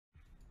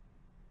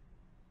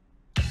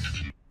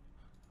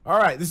All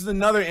right, this is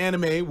another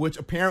anime which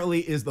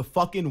apparently is the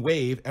fucking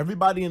wave.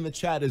 Everybody in the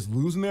chat is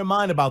losing their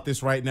mind about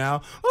this right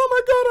now. Oh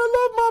my god, I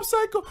love Mob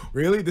Psycho.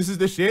 Really? This is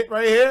the shit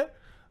right here?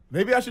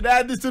 Maybe I should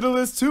add this to the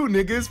list too,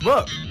 niggas.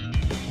 Look.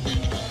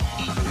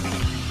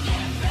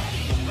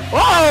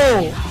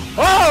 Oh!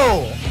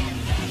 Oh!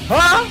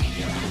 Huh?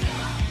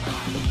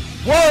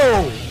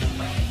 Whoa!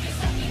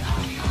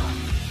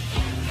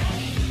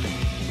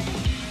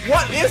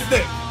 What is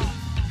this?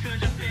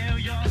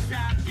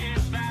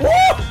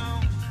 Woo!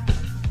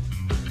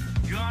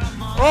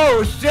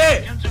 Oh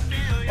shit!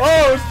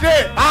 Oh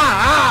shit!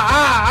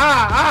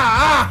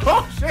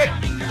 Oh shit!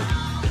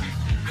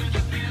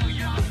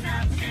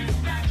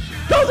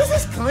 Yo, this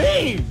is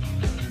clean!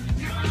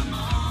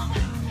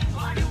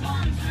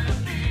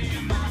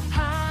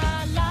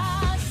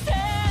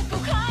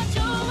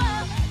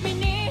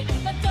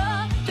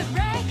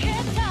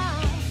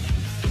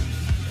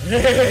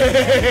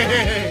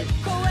 Hey.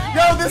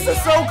 Yo, this is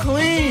so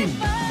clean!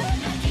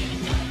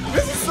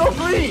 This is so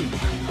clean!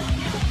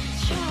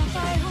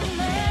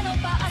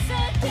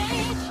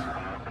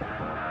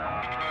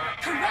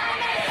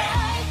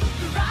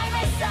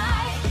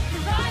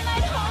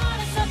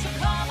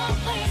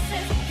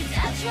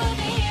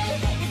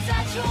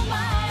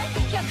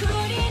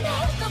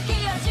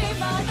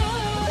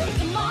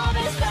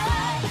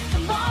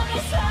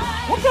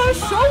 What kind of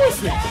show is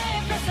this?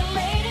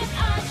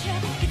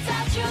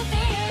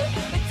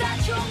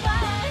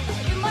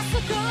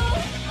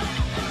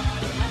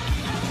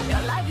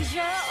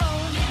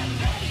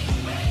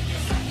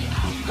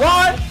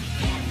 What?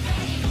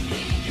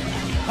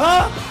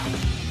 Huh?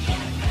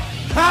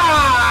 Ha!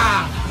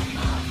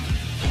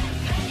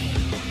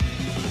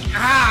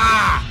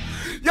 Ah!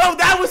 Yo,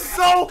 that was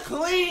so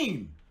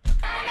clean!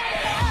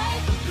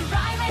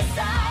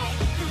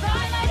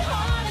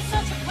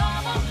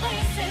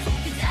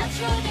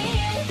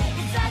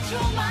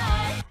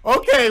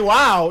 Okay,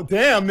 wow.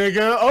 Damn,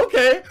 nigga.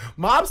 Okay.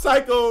 Mob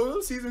Psycho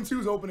Season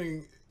 2's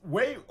opening.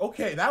 Wait,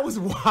 okay, that was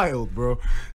wild, bro.